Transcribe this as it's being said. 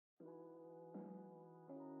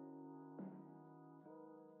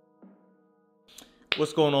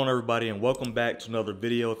What's going on, everybody, and welcome back to another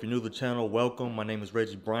video. If you're new to the channel, welcome. My name is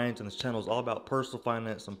Reggie Bryant, and this channel is all about personal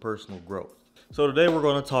finance and personal growth. So today we're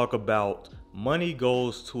going to talk about money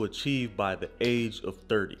goals to achieve by the age of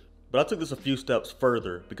 30. But I took this a few steps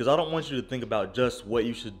further because I don't want you to think about just what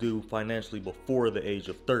you should do financially before the age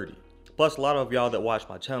of 30. Plus, a lot of y'all that watch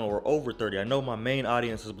my channel are over 30. I know my main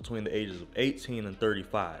audience is between the ages of 18 and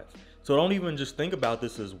 35. So don't even just think about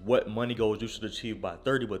this as what money goals you should achieve by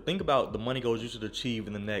 30, but think about the money goals you should achieve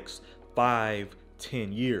in the next 5,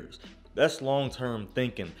 10 years. That's long-term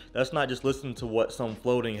thinking. That's not just listening to what some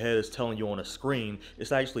floating head is telling you on a screen.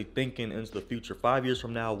 It's actually thinking into the future. 5 years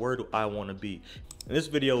from now, where do I want to be? And this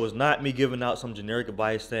video is not me giving out some generic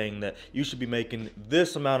advice saying that you should be making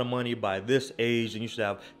this amount of money by this age and you should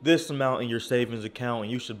have this amount in your savings account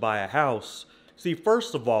and you should buy a house. See,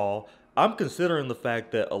 first of all, I'm considering the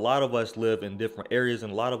fact that a lot of us live in different areas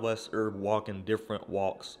and a lot of us are walking different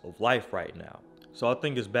walks of life right now. So I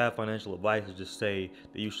think it's bad financial advice to just say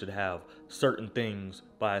that you should have certain things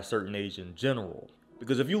by a certain age in general.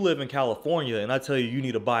 Because if you live in California and I tell you you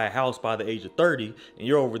need to buy a house by the age of 30 and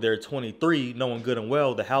you're over there 23, knowing good and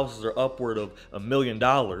well the houses are upward of $1 million,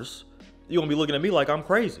 you're gonna be looking at me like I'm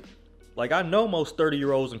crazy. Like, I know most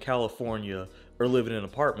 30-year-olds in California are living in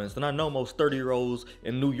apartments, and I know most 30-year-olds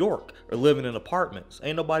in New York are living in apartments.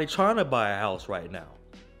 Ain't nobody trying to buy a house right now.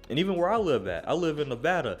 And even where I live at, I live in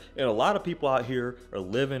Nevada, and a lot of people out here are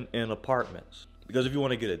living in apartments. Because if you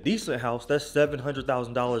want to get a decent house, that's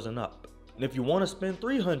 $700,000 and up. And if you want to spend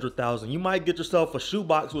 $300,000, you might get yourself a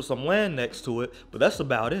shoebox with some land next to it, but that's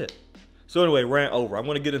about it. So anyway, rant over. I'm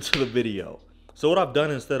going to get into the video. So what I've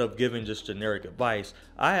done, instead of giving just generic advice,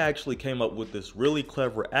 I actually came up with this really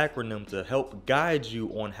clever acronym to help guide you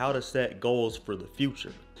on how to set goals for the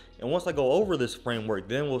future. And once I go over this framework,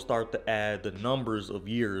 then we'll start to add the numbers of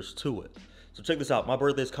years to it. So check this out. My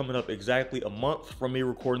birthday is coming up exactly a month from me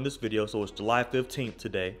recording this video, so it's July 15th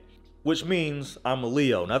today, which means I'm a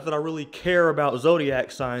Leo. Not that I really care about zodiac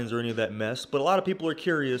signs or any of that mess, but a lot of people are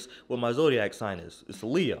curious what my zodiac sign is. It's a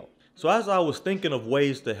Leo. So as I was thinking of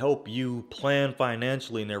ways to help you plan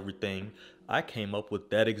financially and everything, I came up with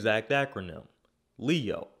that exact acronym.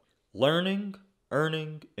 Leo. Learning,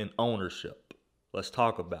 earning, and ownership. Let's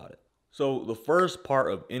talk about it. So the first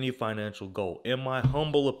part of any financial goal, in my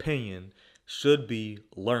humble opinion, should be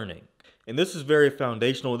learning. And this is very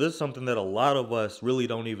foundational. This is something that a lot of us really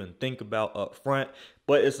don't even think about up front,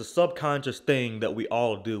 but it's a subconscious thing that we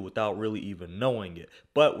all do without really even knowing it.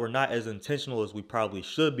 But we're not as intentional as we probably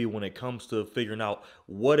should be when it comes to figuring out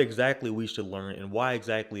what exactly we should learn and why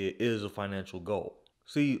exactly it is a financial goal.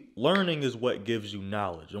 See, learning is what gives you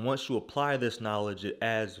knowledge. And once you apply this knowledge, it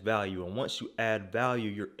adds value. And once you add value,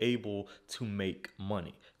 you're able to make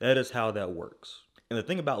money. That is how that works. And the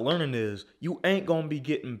thing about learning is you ain't gonna be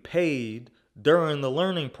getting paid during the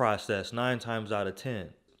learning process 9 times out of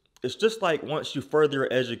 10. It's just like once you further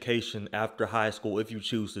your education after high school, if you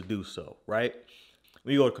choose to do so, right?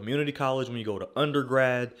 When you go to community college, when you go to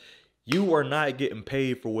undergrad, you are not getting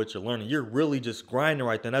paid for what you're learning. You're really just grinding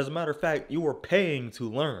right then. As a matter of fact, you are paying to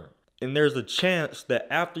learn. And there's a chance that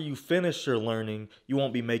after you finish your learning, you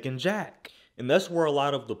won't be making jack. And that's where a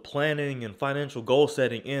lot of the planning and financial goal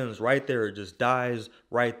setting ends right there. It just dies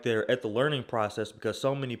right there at the learning process because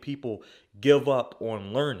so many people give up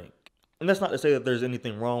on learning. And that's not to say that there's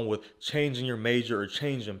anything wrong with changing your major or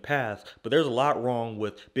changing paths, but there's a lot wrong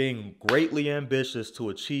with being greatly ambitious to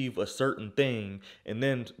achieve a certain thing and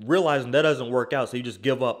then realizing that doesn't work out, so you just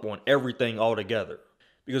give up on everything altogether.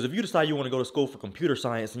 Because if you decide you want to go to school for computer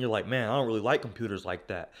science and you're like, man, I don't really like computers like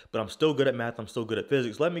that, but I'm still good at math, I'm still good at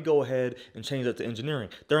physics, let me go ahead and change that to engineering.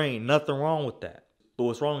 There ain't nothing wrong with that. But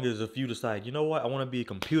what's wrong is if you decide, you know what, I want to be a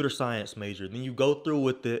computer science major, then you go through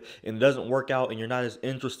with it and it doesn't work out and you're not as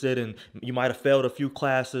interested and you might have failed a few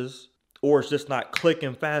classes or it's just not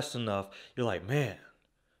clicking fast enough. You're like, man,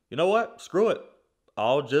 you know what, screw it.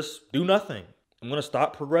 I'll just do nothing. I'm going to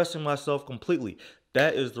stop progressing myself completely.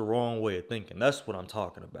 That is the wrong way of thinking. That's what I'm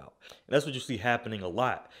talking about. And that's what you see happening a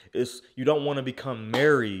lot. It's you don't want to become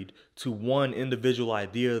married to one individual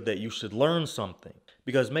idea that you should learn something.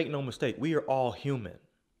 Because make no mistake, we are all human.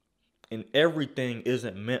 And everything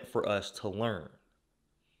isn't meant for us to learn.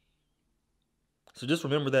 So just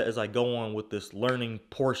remember that as I go on with this learning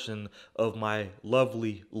portion of my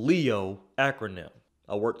lovely Leo acronym.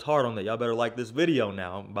 I worked hard on that. Y'all better like this video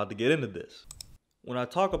now. I'm about to get into this. When I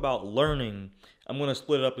talk about learning, I'm going to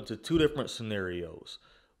split it up into 2 different scenarios.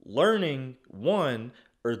 Learning, one,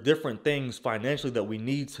 are different things financially that we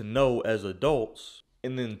need to know as adults.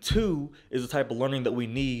 And then 2 is the type of learning that we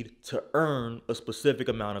need to earn a specific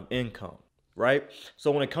amount of income. right?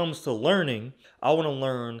 So when it comes to learning, I want to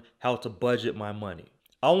learn how to budget my money.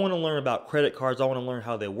 I want to learn about credit cards. I want to learn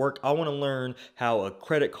how they work. I want to learn how a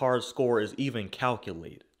credit card score is even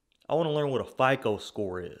calculated. I want to learn what a FICO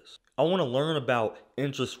score is. I want to learn about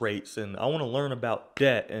interest rates, and I want to learn about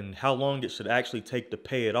debt and how long it should actually take to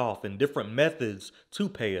pay it off and different methods to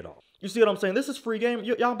pay it off. You see what I'm saying? This is free game.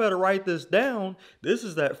 Y'all better write this down. This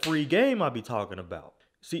is that free game I be talking about.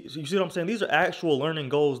 See, you see what I'm saying? These are actual learning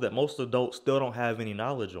goals that most adults still don't have any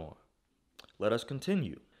knowledge on. Let us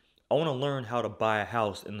continue. I want to learn how to buy a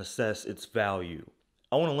house and assess its value.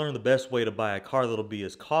 I want to learn the best way to buy a car that'll be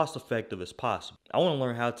as cost effective as possible. I want to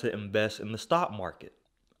learn how to invest in the stock market.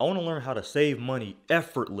 I want to learn how to save money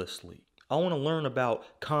effortlessly. I want to learn about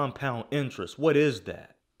compound interest. What is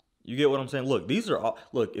that? You get what I'm saying? Look,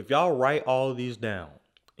 if y'all write all of these down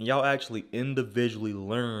and y'all actually individually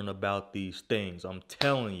learn about these things, I'm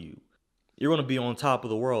telling you, you're going to be on top of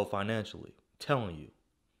the world financially. I'm telling you.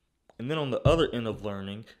 And then on the other end of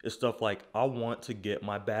learning is stuff like, I want to get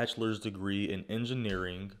my bachelor's degree in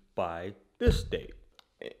engineering by this date.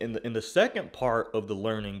 In the second part of the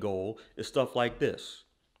learning goal is stuff like this.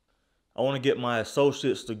 I want to get my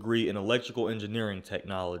associate's degree in electrical engineering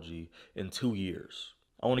technology in 2 years.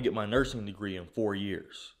 I want to get my nursing degree in 4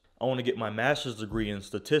 years. I want to get my master's degree in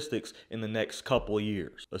statistics in the next couple of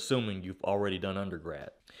years, assuming you've already done undergrad.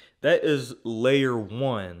 That is layer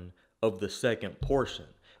 1 of the second portion.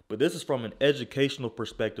 But this is from an educational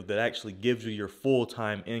perspective that actually gives you your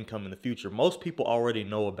full-time income in the future. Most people already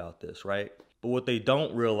know about this, right? But what they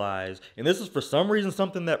don't realize, and this is for some reason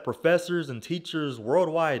something that professors and teachers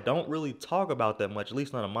worldwide don't really talk about that much, at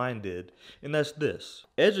least none of mine did, and that's this.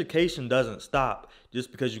 Education doesn't stop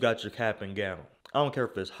just because you got your cap and gown. I don't care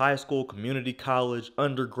if it's high school, community college,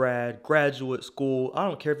 undergrad, graduate school. I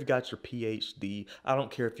don't care if you got your PhD. I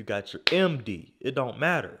don't care if you got your MD. It don't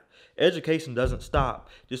matter. Education doesn't stop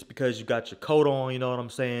just because you got your coat on, you know what I'm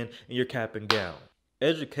saying, and your cap and gown.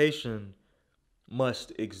 Education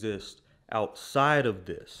must exist outside of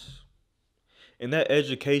this. And that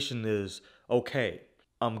education is, okay,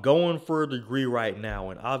 I'm going for a degree right now,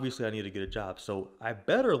 and obviously I need to get a job, so I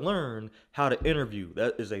better learn how to interview.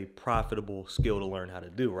 That is a profitable skill to learn how to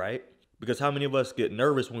do, right? Because how many of us get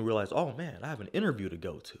nervous when we realize, oh man, I have an interview to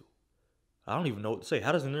go to. I don't even know what to say.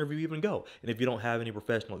 How does an interview even go? And if you don't have any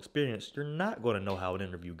professional experience, you're not going to know how an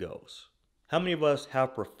interview goes. How many of us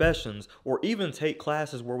have professions or even take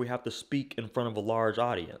classes where we have to speak in front of a large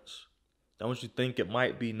audience? Don't you think it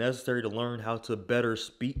might be necessary to learn how to better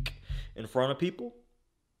speak in front of people?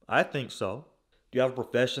 I think so. Do you have a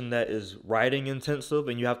profession that is writing intensive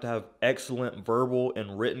and you have to have excellent verbal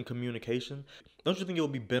and written communication? Don't you think it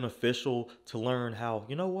would be beneficial to learn how,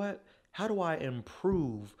 you know what? How do I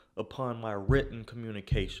improve upon my written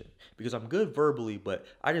communication? Because I'm good verbally, but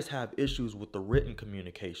I just have issues with the written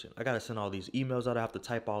communication. I got to send all these emails out. I have to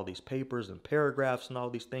type all these papers and paragraphs and all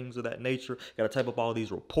these things of that nature. Got to type up all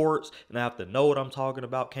these reports, and I have to know what I'm talking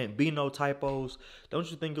about. Can't be no typos.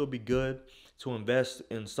 Don't you think it would be good to invest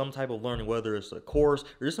in some type of learning, whether it's a course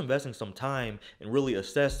or just investing some time and really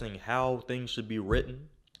assessing how things should be written?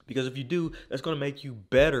 Because if you do, that's going to make you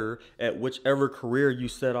better at whichever career you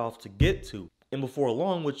set off to get to. And before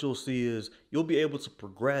long, what you'll see is you'll be able to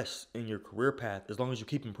progress in your career path as long as you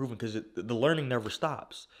keep improving, because the learning never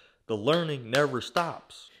stops. The learning never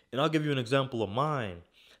stops. And I'll give you an example of mine.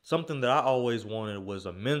 Something that I always wanted was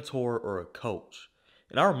a mentor or a coach.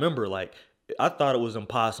 And I remember, I thought it was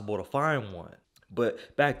impossible to find one.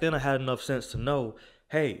 But back then I had enough sense to know,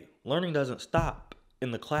 hey, learning doesn't stop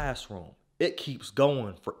in the classroom. It keeps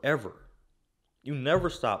going forever. You never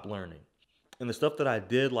stop learning. And the stuff that I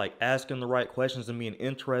did, like asking the right questions and being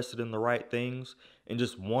interested in the right things and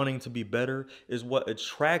just wanting to be better, is what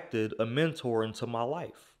attracted a mentor into my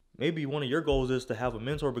life. Maybe one of your goals is to have a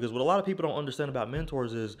mentor, because what a lot of people don't understand about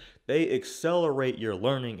mentors is they accelerate your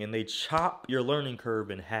learning and they chop your learning curve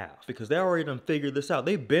in half, because they already done figured this out.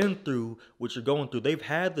 They've been through what you're going through. They've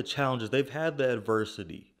had the challenges. They've had the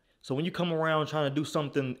adversity. So when you come around trying to do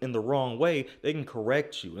something in the wrong way, they can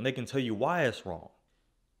correct you and they can tell you why it's wrong.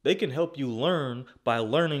 They can help you learn by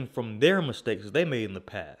learning from their mistakes that they made in the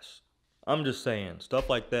past. I'm just saying,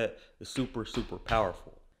 stuff like that is super, super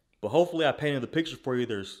powerful. But hopefully I painted the picture for you.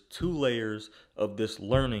 There's 2 layers of this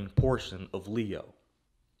learning portion of Leo.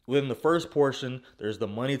 Within the first portion, there's the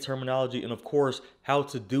money terminology and, of course, how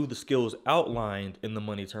to do the skills outlined in the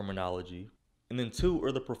money terminology. And then 2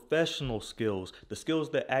 are the professional skills, the skills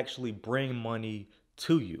that actually bring money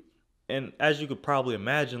to you. And as you could probably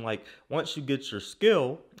imagine, once you get your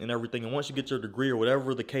skill and everything, and once you get your degree or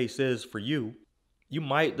whatever the case is for you, You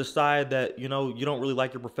might decide that, you know, you don't really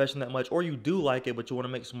like your profession that much, or you do like it, but you want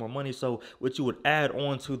to make some more money. So what you would add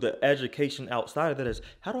on to the education outside of that is,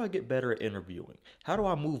 how do I get better at interviewing? How do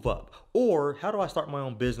I move up? Or how do I start my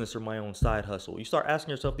own business or my own side hustle? You start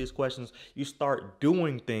asking yourself these questions, you start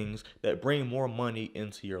doing things that bring more money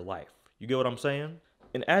into your life. You get what I'm saying?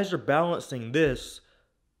 And as you're balancing this,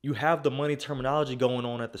 you have the money terminology going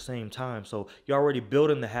on at the same time. So you're already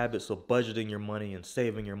building the habits of budgeting your money and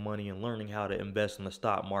saving your money and learning how to invest in the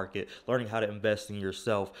stock market, learning how to invest in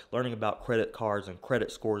yourself, learning about credit cards and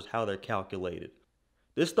credit scores, how they're calculated.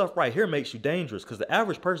 This stuff right here makes you dangerous because the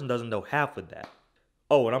average person doesn't know half of that.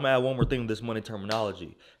 Oh, and I'm gonna add one more thing to this money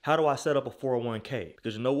terminology. How do I set up a 401k?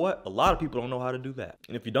 Because you know what? A lot of people don't know how to do that.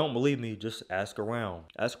 And if you don't believe me, just ask around.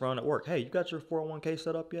 Ask around at work. Hey, you got your 401k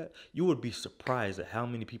set up yet? You would be surprised at how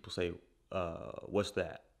many people say, what's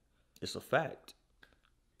that? It's a fact.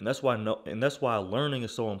 And that's why learning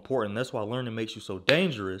is so important. That's why learning makes you so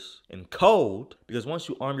dangerous and cold. Because once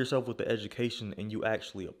you arm yourself with the education and you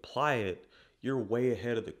actually apply it, you're way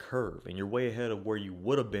ahead of the curve, and you're way ahead of where you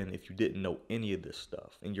would have been if you didn't know any of this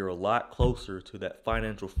stuff. And you're a lot closer to that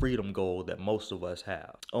financial freedom goal that most of us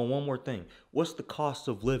have. Oh, one more thing. What's the cost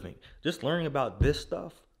of living? Just learning about this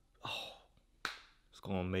stuff, it's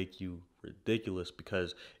gonna make you ridiculous,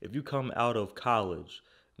 because if you come out of college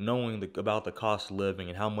knowing about the cost of living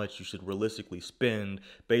and how much you should realistically spend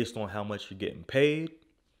based on how much you're getting paid,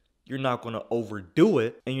 you're not gonna overdo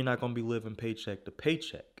it, and you're not gonna be living paycheck to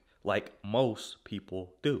paycheck like most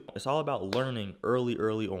people do. It's all about learning early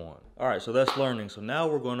on. All right, so that's learning. So now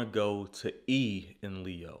we're gonna go to E in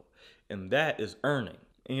Leo, and that is earning.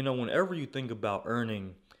 And you know, whenever you think about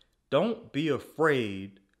earning, don't be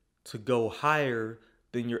afraid to go higher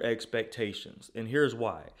than your expectations. And here's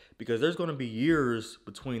why. Because there's gonna be years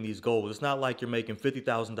between these goals. It's not like you're making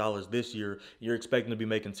 $50,000 this year, you're expecting to be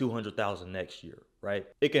making $200,000 next year, right?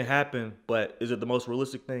 It can happen, but is it the most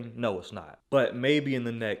realistic thing? No, it's not. But maybe in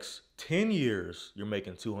the next 10 years, you're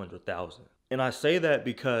making $200,000. And I say that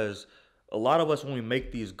because a lot of us, when we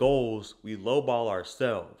make these goals, we lowball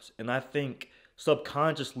ourselves. And I think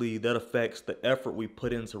subconsciously that affects the effort we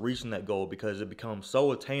put into reaching that goal, because it becomes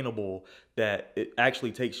so attainable that it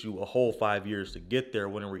actually takes you a whole 5 years to get there,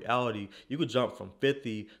 when in reality you could jump from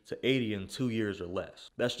 50 to 80 in 2 years or less.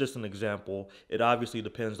 That's just an example. It obviously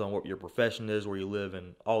depends on what your profession is, where you live,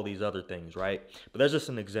 and all these other things, right? But that's just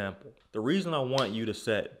an example. The reason I want you to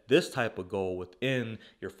set this type of goal within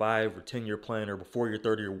your 5 or 10 year plan, or before you're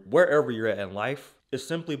 30, or wherever you're at in life, is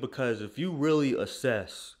simply because if you really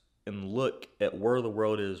assess and look at where the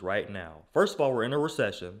world is right now. First of all, we're in a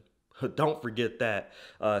recession. Don't forget that.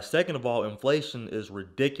 Second of all, inflation is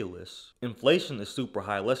ridiculous. Inflation is super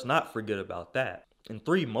high. Let's not forget about that. And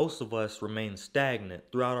 3, most of us remain stagnant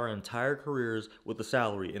throughout our entire careers with a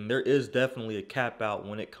salary. And there is definitely a cap out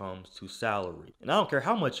when it comes to salary. And I don't care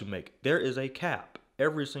how much you make, there is a cap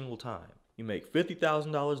every single time. You make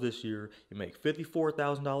 $50,000 this year, you make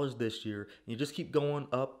 $54,000 this year, and you just keep going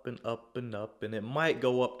up and up and up, and it might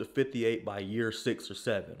go up to 58 by year 6 or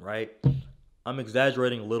 7, right? I'm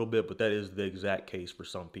exaggerating a little bit, but that is the exact case for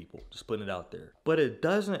some people, just putting it out there. But it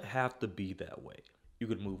doesn't have to be that way. You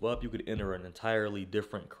could move up, you could enter an entirely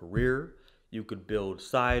different career, you could build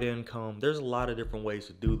side income. There's a lot of different ways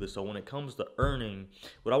to do this. So when it comes to earning,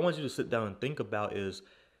 what I want you to sit down and think about is,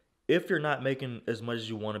 if you're not making as much as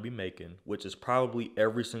you want to be making, which is probably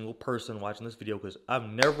every single person watching this video, because I've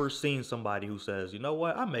never seen somebody who says, you know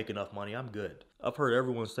what, I make enough money, I'm good. I've heard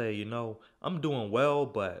everyone say, you know, I'm doing well,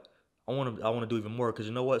 but I want to do even more, because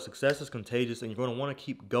you know what, success is contagious, and you're going to want to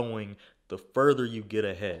keep going the further you get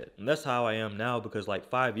ahead. And that's how I am now, because like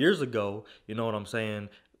 5 years ago, you know what I'm saying,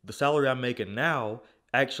 the salary I'm making now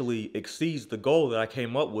actually exceeds the goal that I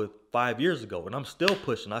came up with 5 years ago. And I'm still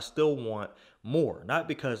pushing. I still want more. Not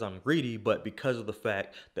because I'm greedy, but because of the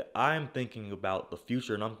fact that I'm thinking about the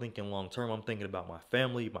future, and I'm thinking long term. I'm thinking about my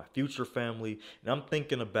family, my future family, and I'm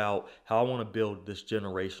thinking about how I want to build this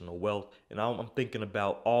generational wealth, and I'm thinking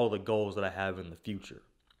about all the goals that I have in the future,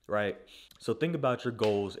 right? So think about your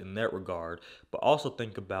goals in that regard, but also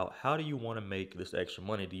think about, how do you want to make this extra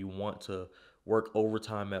money? Do you want to work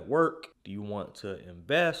overtime at work? Do you want to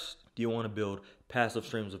invest? Do you want to build passive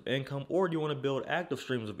streams of income, or do you want to build active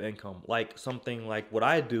streams of income, like something like what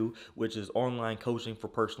I do, which is online coaching for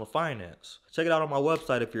personal finance? Check it out on my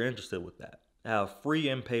website if you're interested with that. I have free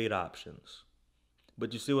and paid options.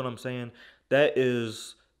 But you see what I'm saying? That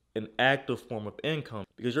is an active form of income,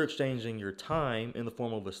 because you're exchanging your time in the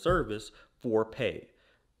form of a service for pay.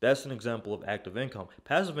 That's an example of active income.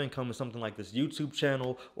 Passive income is something like this YouTube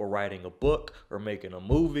channel, or writing a book, or making a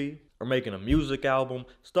movie, or making a music album,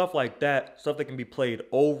 stuff like that, stuff that can be played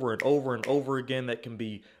over and over and over again, that can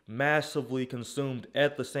be massively consumed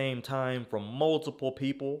at the same time from multiple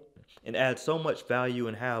people and add so much value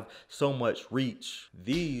and have so much reach.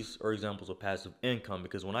 These are examples of passive income,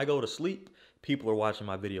 because when I go to sleep, people are watching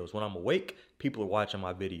my videos. When I'm awake, people are watching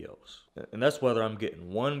my videos. And that's whether I'm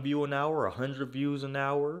getting 1 view an hour, 100 views an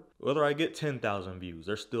hour, whether I get 10,000 views,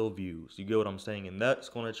 they're still views. You get what I'm saying? And that's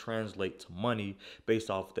going to translate to money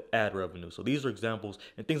based off the ad revenue. So these are examples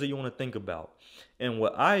and things that you want to think about. And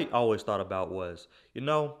what I always thought about was,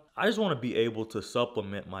 I just want to be able to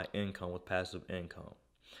supplement my income with passive income.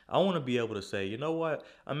 I want to be able to say, you know what,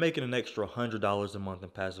 I'm making an extra $100 a month in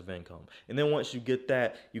passive income. And then once you get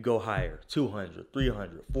that, you go higher, 200,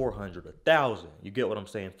 300, 400, 1,000. You get what I'm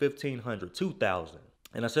saying? 1,500, 2,000.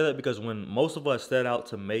 And I say that because when most of us set out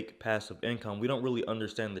to make passive income, we don't really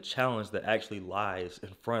understand the challenge that actually lies in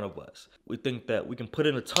front of us. We think that we can put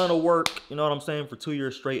in a ton of work, you know what I'm saying, for 2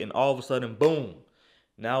 years straight, and all of a sudden, boom,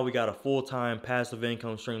 now we got a full-time passive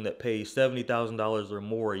income stream that pays $70,000 or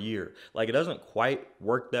more a year. Like, it doesn't quite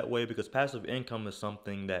work that way, because passive income is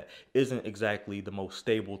something that isn't exactly the most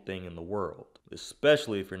stable thing in the world,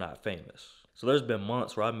 especially if you're not famous. So there's been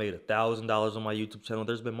months where I made $1,000 on my YouTube channel.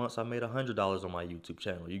 There's been months I made $100 on my YouTube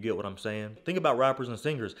channel. You get what I'm saying? Think about rappers and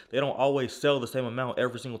singers. They don't always sell the same amount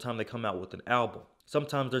every single time they come out with an album.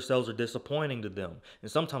 Sometimes their sales are disappointing to them.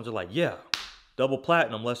 And sometimes they're like, yeah, double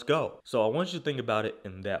platinum, let's go. So I want you to think about it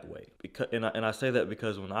in that way. And I say that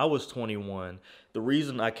because when I was 21, the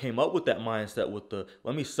reason I came up with that mindset with the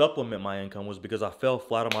let me supplement my income was because I fell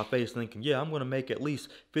flat on my face thinking, yeah, I'm going to make at least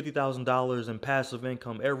 $50,000 in passive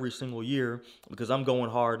income every single year because I'm going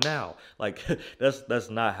hard now. Like, that's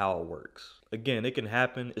not how it works. Again, it can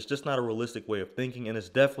happen. It's just not a realistic way of thinking, and it's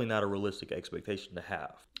definitely not a realistic expectation to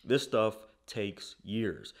have. This stuff takes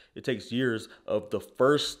years. It takes years of the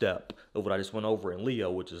first step of what I just went over in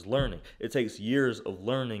Leo, which is learning. It takes years of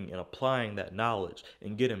learning and applying that knowledge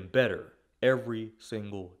and getting better every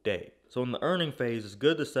single day. So in the earning phase, it's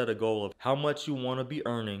good to set a goal of how much you want to be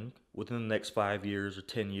earning within the next 5 years or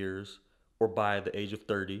 10 years or by the age of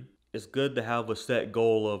 30. It's good to have a set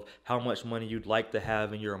goal of how much money you'd like to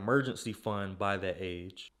have in your emergency fund by that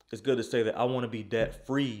age. It's good to say that I want to be debt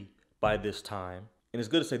free by this time. And it's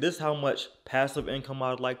good to say this is how much passive income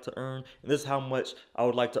I would like to earn, and this is how much I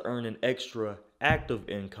would like to earn in extra active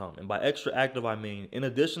income. And by extra active, I mean, in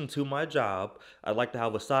addition to my job, I'd like to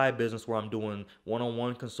have a side business where I'm doing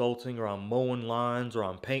one-on-one consulting, or I'm mowing lawns, or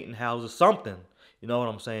I'm painting houses, something. You know what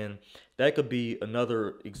I'm saying? That could be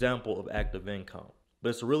another example of active income. But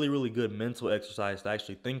it's a really, really good mental exercise to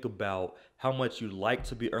actually think about how much you'd like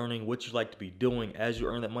to be earning, what you'd like to be doing as you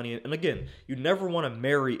earn that money. And again, you never want to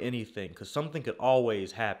marry anything, because something could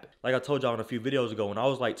always happen. Like I told y'all in a few videos ago, when I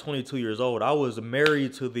was like 22 years old, I was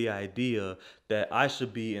married to the idea that I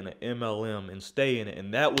should be in an MLM and stay in it.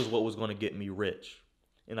 And that was what was going to get me rich.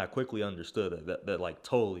 And I quickly understood that like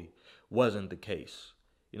totally wasn't the case.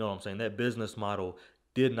 You know what I'm saying? That business model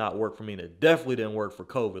did not work for me. And it definitely didn't work for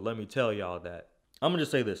COVID. Let me tell y'all that. I'm going to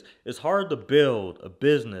just say this. It's hard to build a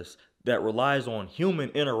business that relies on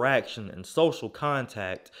human interaction and social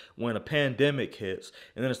contact when a pandemic hits.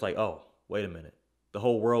 And then it's like, oh, wait a minute. The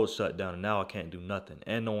whole world's shut down and now I can't do nothing.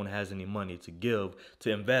 And no one has any money to give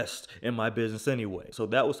to invest in my business anyway. So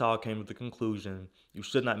that was how I came to the conclusion. You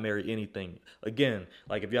should not marry anything. Again,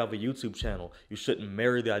 like if you have a YouTube channel, you shouldn't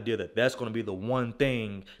marry the idea that that's going to be the one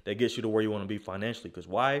thing that gets you to where you want to be financially. Because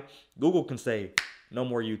why? Google can say no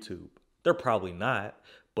more YouTube. They're probably not,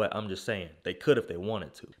 but I'm just saying they could if they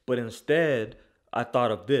wanted to. But instead, I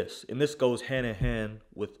thought of this, and this goes hand in hand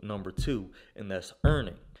with number 2, and that's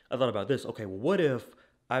earning. I thought about this. Okay, well, what if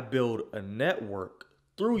I build a network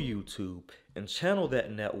through YouTube and channel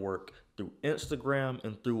that network through Instagram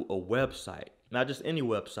and through a website? Not just any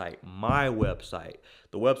website, my website.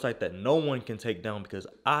 The website that no one can take down because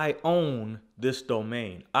I own this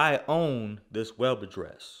domain. I own this web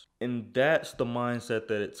address. And that's the mindset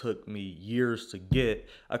that it took me years to get.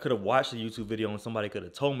 I could have watched a YouTube video and somebody could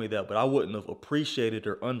have told me that, but I wouldn't have appreciated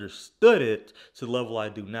or understood it to the level I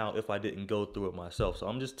do now if I didn't go through it myself. So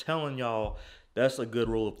I'm just telling y'all, that's a good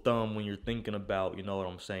rule of thumb when you're thinking about, you know what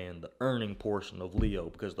I'm saying, the earning portion of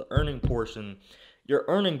Leo. Because the earning portion, your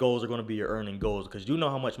earning goals are going to be your earning goals because you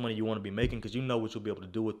know how much money you want to be making because you know what you'll be able to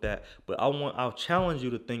do with that. But I'll challenge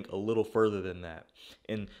you to think a little further than that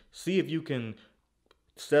and see if you can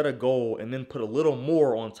set a goal and then put a little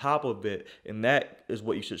more on top of it, and that is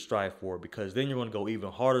what you should strive for, because then you're going to go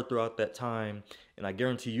even harder throughout that time, And I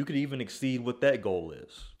guarantee you could even exceed what that goal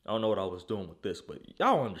is. I don't know what I was doing with this, but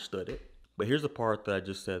y'all understood it. But here's the part that I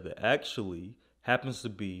just said that actually happens to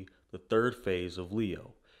be the third phase of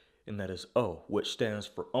Leo, and that is O, which stands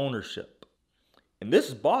for ownership. And this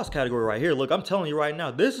is boss category right here. Look, I'm telling you right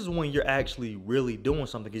now, this is when you're actually really doing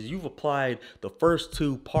something, because you've applied the first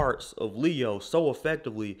two parts of Leo so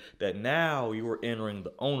effectively that now you are entering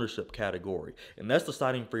the ownership category. And that's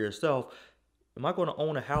deciding for yourself, am I going to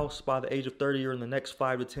own a house by the age of 30 or in the next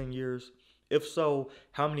 5 to 10 years? If so,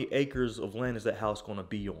 how many acres of land is that house going to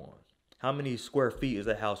be on? How many square feet is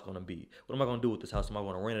that house going to be? What am I going to do with this house? Am I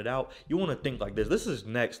going to rent it out? You want to think like this. This is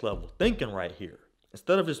next level thinking right here.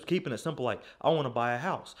 Instead of just keeping it simple like, I want to buy a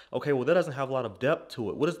house. Okay, well, that doesn't have a lot of depth to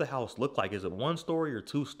it. What does the house look like? Is it 1 story or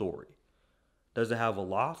 2 story? Does it have a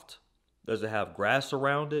loft? Does it have grass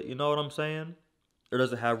around it? You know what I'm saying? Or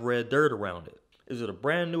does it have red dirt around it? Is it a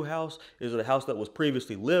brand new house? Is it a house that was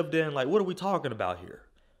previously lived in? Like, what are we talking about here?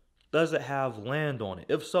 Does it have land on it?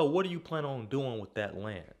 If so, what do you plan on doing with that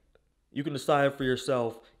land? You can decide for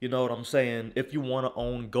yourself, you know what I'm saying, if you want to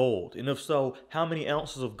own gold. And if so, how many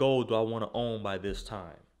ounces of gold do I want to own by this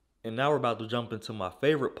time? And now we're about to jump into my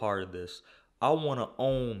favorite part of this. I want to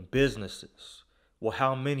own businesses. Well,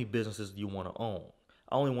 how many businesses do you want to own?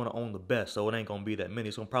 I only want to own the best, so it ain't going to be that many.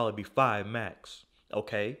 It's going to probably be 5 max,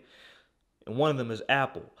 okay? And one of them is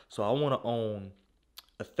Apple. So I want to own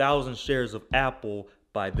 1,000 shares of Apple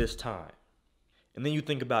by this time. And then you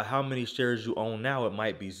think about how many shares you own now. It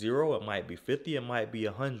might be 0, it might be 50, it might be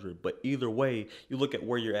 100. But either way, you look at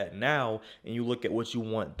where you're at now and you look at what you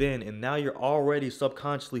want then. And now you're already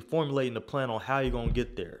subconsciously formulating a plan on how you're going to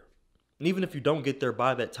get there. And even if you don't get there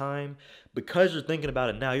by that time, because you're thinking about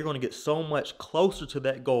it now, you're going to get so much closer to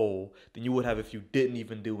that goal than you would have if you didn't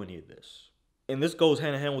even do any of this. And this goes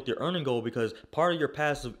hand in hand with your earning goal, because part of your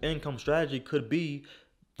passive income strategy could be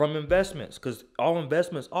from investments, because all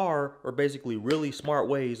investments are basically really smart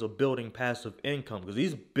ways of building passive income, because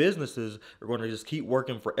these businesses are going to just keep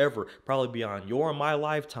working forever, probably beyond your and my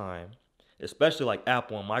lifetime, especially like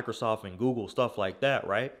Apple and Microsoft and Google, stuff like that,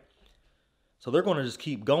 right? So they're going to just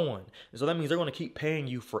keep going. And so that means they're going to keep paying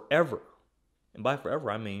you forever. And by forever,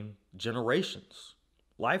 I mean generations,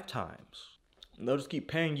 lifetimes. And they'll just keep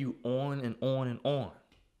paying you on and on and on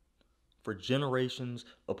for generations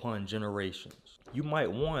upon generations. You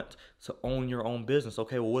might want to own your own business.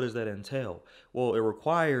 Okay, well, what does that entail? Well, it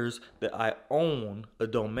requires that I own a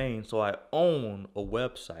domain, so I own a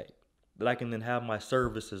website that I can then have my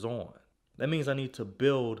services on. That means I need to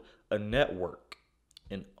build a network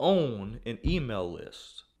and own an email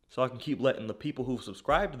list, so I can keep letting the people who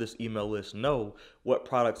subscribe to this email list know what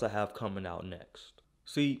products I have coming out next.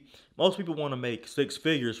 See, most people want to make 6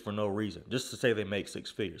 figures for no reason, just to say they make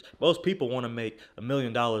 6 figures. Most people want to make $1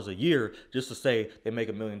 million a year just to say they make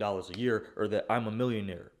 $1 million a year, or that I'm a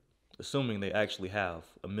millionaire, assuming they actually have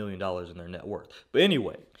 $1 million in their net worth. But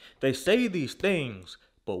anyway, they say these things,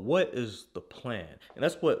 but what is the plan? And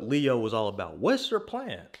that's what Leo was all about. What's your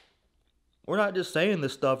plan? We're not just saying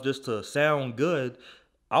this stuff just to sound good.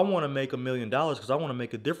 I want to make $1 million because I want to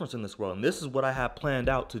make a difference in this world. And this is what I have planned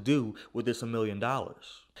out to do with this $1 million.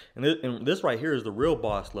 And this right here is the real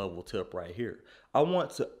boss level tip right here. I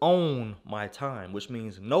want to own my time, which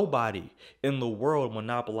means nobody in the world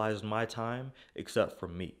monopolizes my time except for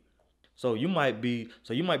me. So you might be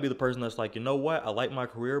the person that's like, you know what? I like my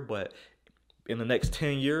career, but in the next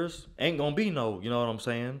 10 years, ain't gonna be no, you know what I'm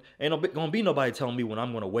saying? Ain't gonna be nobody telling me when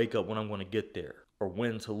I'm gonna wake up, when I'm gonna get there, or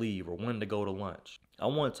when to leave, or when to go to lunch. I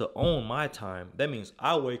want to own my time. That means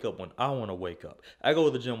I wake up when I want to wake up. I go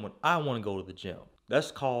to the gym when I want to go to the gym. That's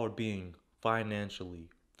called being financially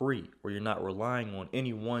free, where you're not relying on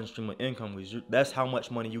any one stream of income, because that's how much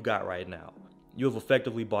money you got right now. You have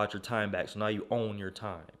effectively bought your time back, so now you own your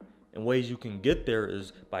time. And ways you can get there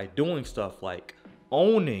is by doing stuff like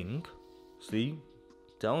owning. See,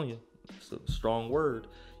 I'm telling you, it's a strong word.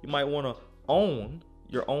 You might want to own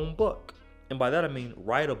your own book. And by that I mean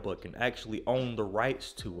write a book and actually own the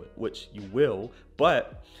rights to it, which you will,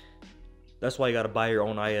 but that's why you got to buy your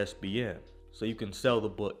own ISBN, so you can sell the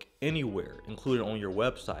book anywhere, including on your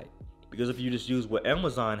website. Because if you just use what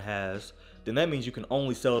Amazon has, then that means you can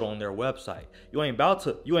only sell it on their website. You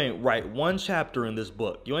ain't write one chapter in this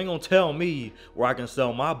book. You ain't gonna tell me where I can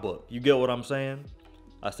sell my book. You get what I'm saying?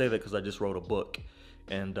 I say that because I just wrote a book,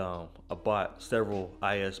 and I bought several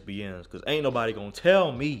ISBNs, because ain't nobody gonna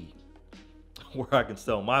tell me where I can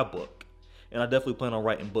sell my book. And I definitely plan on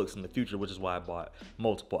writing books in the future, which is why I bought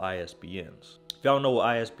multiple ISBNs. If y'all know what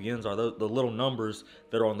ISBNs are, the little numbers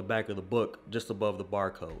that are on the back of the book just above the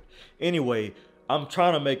barcode. Anyway, I'm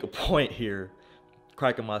trying to make a point here,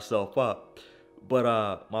 cracking myself up.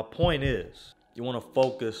 But my point is, You want to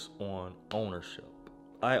focus on ownership.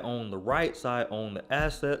 I own the rights, I own the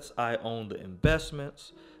assets, I own the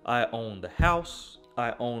investments, I own the house,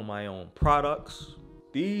 I own my own products.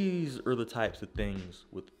 These are the types of things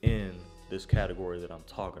within this category that I'm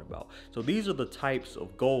talking about. So these are the types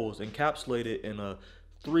of goals encapsulated in a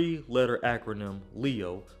 3-letter acronym,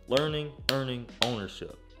 LEO: learning, earning,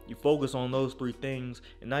 ownership. You focus on those 3 things,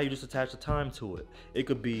 and now you just attach a time to it. It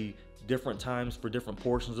could be different times for different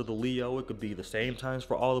portions of the LEO. It could be the same times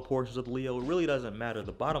for all the portions of the LEO. It really doesn't matter.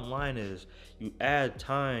 The bottom line is you add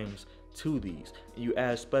times to these. You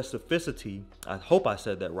add specificity, I hope I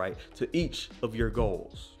said that right, to each of your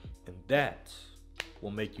goals. And that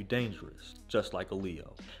will make you dangerous, just like a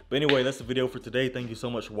Leo. But anyway, that's the video for today. Thank you so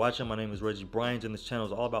much for watching. My name is Reggie Bryant, and this channel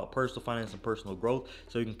is all about personal finance and personal growth,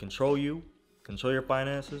 so you can control your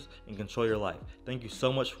finances, and control your life. Thank you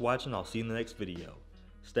so much for watching. I'll see you in the next video.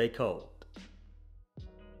 Stay cold.